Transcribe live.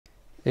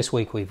This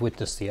week we've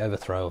witnessed the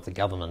overthrow of the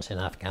government in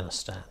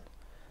Afghanistan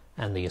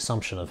and the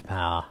assumption of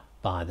power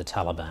by the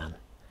Taliban.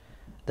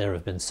 There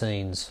have been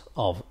scenes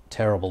of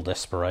terrible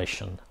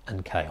desperation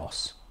and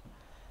chaos.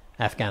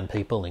 Afghan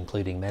people,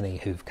 including many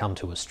who've come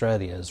to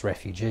Australia as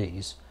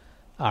refugees,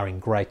 are in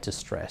great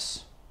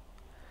distress.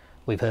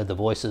 We've heard the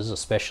voices,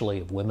 especially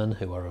of women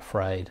who are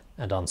afraid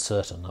and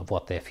uncertain of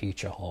what their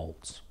future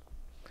holds.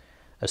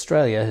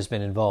 Australia has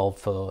been involved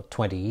for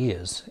 20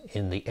 years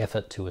in the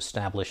effort to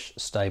establish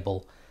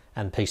stable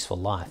and peaceful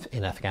life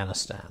in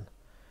Afghanistan.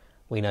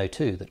 We know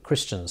too that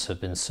Christians have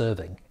been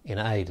serving in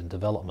aid and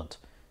development,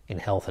 in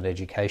health and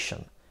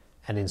education,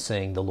 and in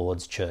seeing the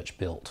Lord's church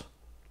built.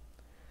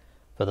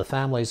 For the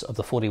families of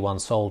the 41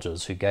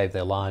 soldiers who gave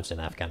their lives in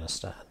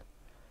Afghanistan,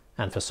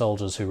 and for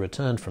soldiers who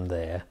returned from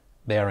there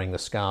bearing the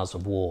scars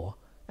of war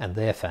and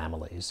their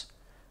families,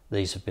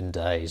 these have been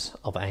days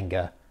of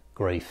anger,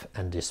 grief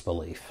and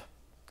disbelief.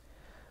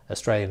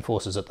 Australian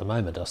forces at the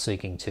moment are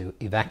seeking to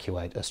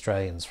evacuate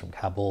Australians from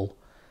Kabul,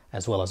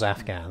 as well as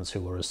Afghans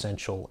who were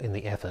essential in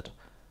the effort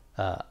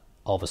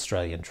of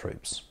Australian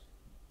troops.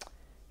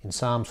 In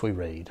Psalms we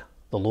read,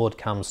 "The Lord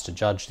comes to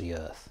judge the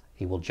earth.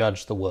 He will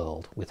judge the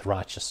world with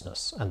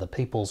righteousness and the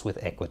peoples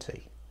with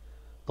equity.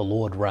 The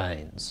Lord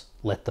reigns.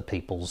 Let the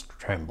peoples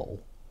tremble.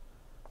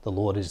 The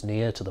Lord is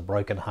near to the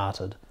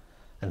broken-hearted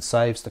and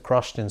saves the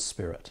crushed in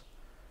spirit.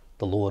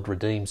 The Lord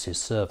redeems his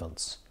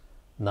servants.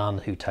 None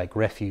who take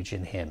refuge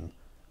in him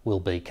will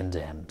be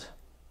condemned."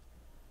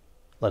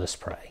 Let us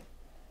pray.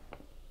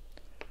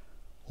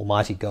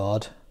 Almighty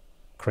God,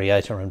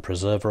 Creator and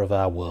Preserver of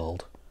our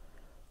world,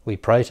 we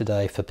pray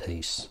today for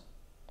peace.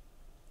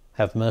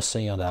 Have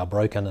mercy on our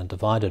broken and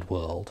divided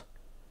world,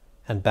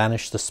 and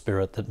banish the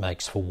spirit that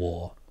makes for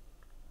war.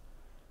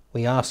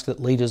 We ask that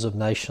leaders of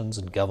nations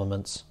and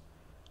governments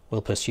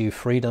will pursue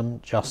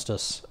freedom,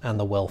 justice, and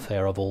the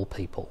welfare of all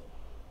people.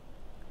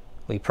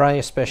 We pray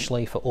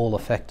especially for all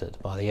affected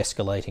by the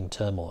escalating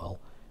turmoil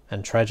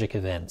and tragic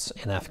events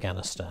in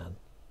Afghanistan.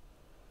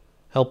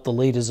 Help the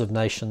leaders of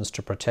nations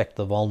to protect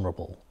the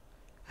vulnerable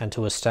and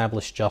to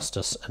establish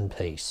justice and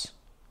peace.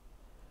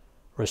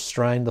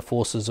 Restrain the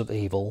forces of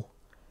evil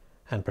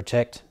and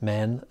protect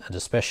men, and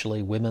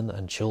especially women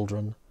and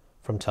children,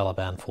 from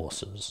Taliban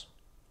forces.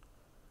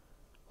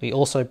 We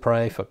also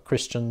pray for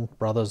Christian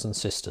brothers and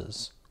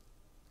sisters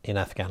in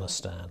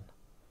Afghanistan.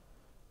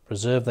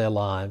 Preserve their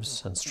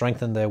lives and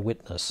strengthen their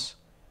witness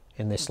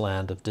in this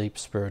land of deep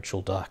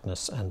spiritual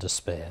darkness and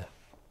despair.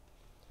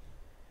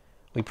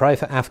 We pray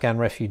for Afghan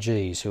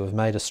refugees who have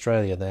made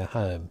Australia their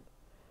home,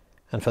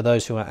 and for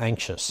those who are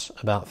anxious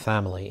about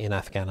family in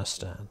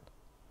Afghanistan.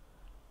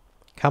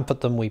 Comfort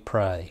them, we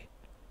pray,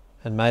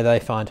 and may they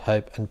find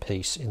hope and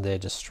peace in their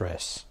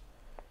distress,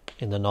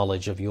 in the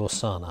knowledge of your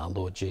Son, our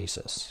Lord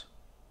Jesus.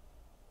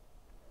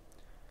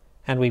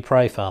 And we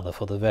pray, Father,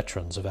 for the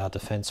veterans of our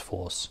Defence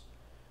Force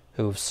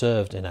who have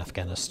served in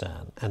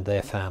Afghanistan and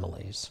their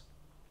families.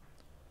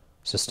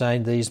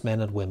 Sustain these men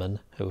and women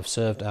who have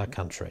served our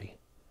country.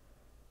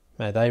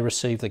 May they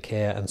receive the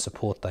care and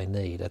support they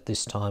need at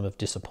this time of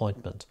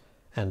disappointment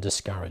and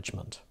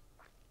discouragement.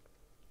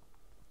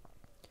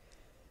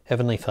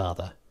 Heavenly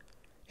Father,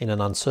 in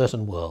an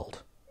uncertain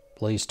world,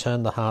 please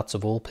turn the hearts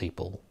of all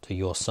people to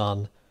your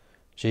Son,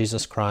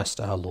 Jesus Christ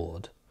our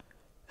Lord,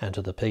 and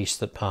to the peace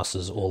that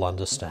passes all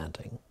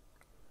understanding.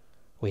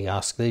 We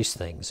ask these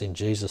things in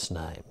Jesus'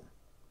 name.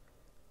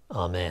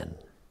 Amen.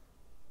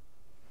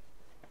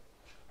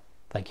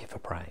 Thank you for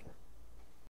praying.